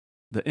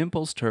The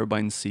impulse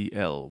turbine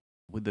CL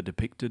with the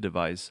depicted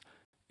device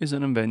is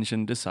an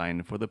invention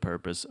designed for the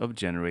purpose of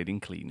generating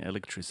clean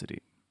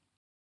electricity.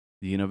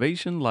 The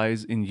innovation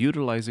lies in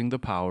utilizing the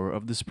power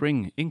of the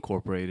spring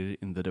incorporated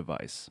in the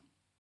device.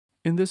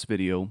 In this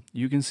video,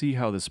 you can see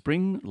how the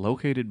spring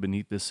located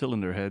beneath the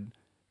cylinder head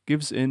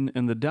gives in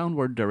the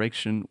downward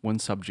direction when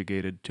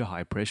subjugated to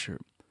high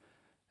pressure,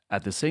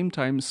 at the same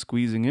time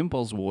squeezing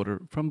impulse water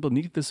from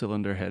beneath the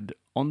cylinder head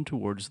on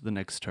towards the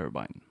next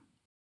turbine.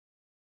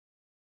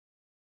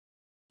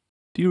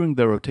 During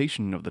the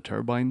rotation of the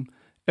turbine,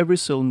 every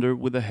cylinder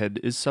with a head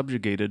is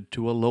subjugated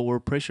to a lower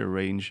pressure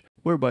range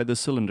whereby the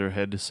cylinder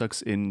head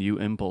sucks in new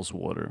impulse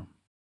water.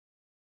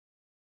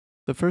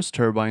 The first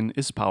turbine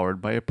is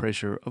powered by a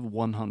pressure of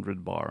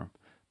 100 bar,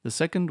 the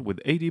second with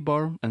 80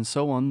 bar, and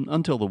so on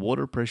until the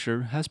water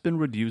pressure has been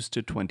reduced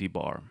to 20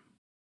 bar.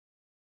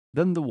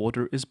 Then the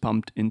water is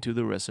pumped into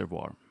the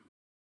reservoir.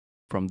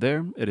 From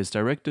there, it is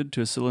directed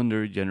to a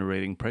cylinder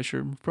generating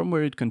pressure, from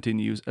where it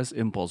continues as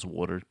impulse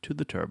water to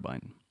the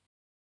turbine.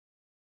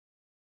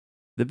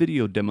 The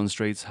video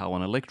demonstrates how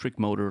an electric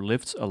motor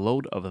lifts a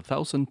load of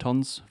 1,000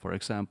 tons, for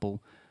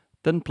example,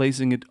 then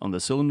placing it on the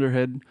cylinder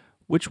head,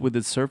 which with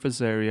its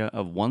surface area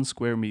of 1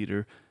 square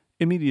meter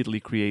immediately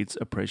creates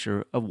a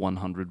pressure of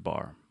 100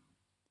 bar.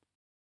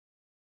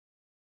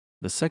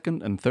 The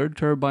second and third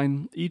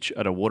turbine, each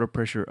at a water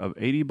pressure of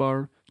 80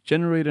 bar,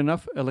 generate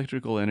enough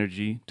electrical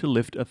energy to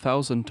lift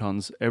 1,000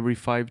 tons every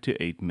 5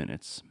 to 8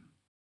 minutes.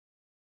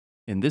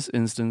 In this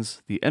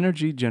instance, the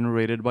energy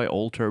generated by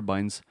all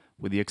turbines,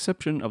 with the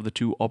exception of the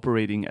two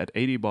operating at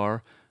 80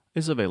 bar,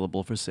 is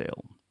available for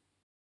sale.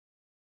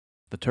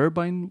 The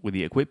turbine, with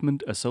the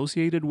equipment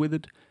associated with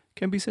it,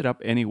 can be set up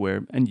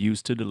anywhere and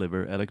used to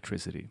deliver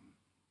electricity.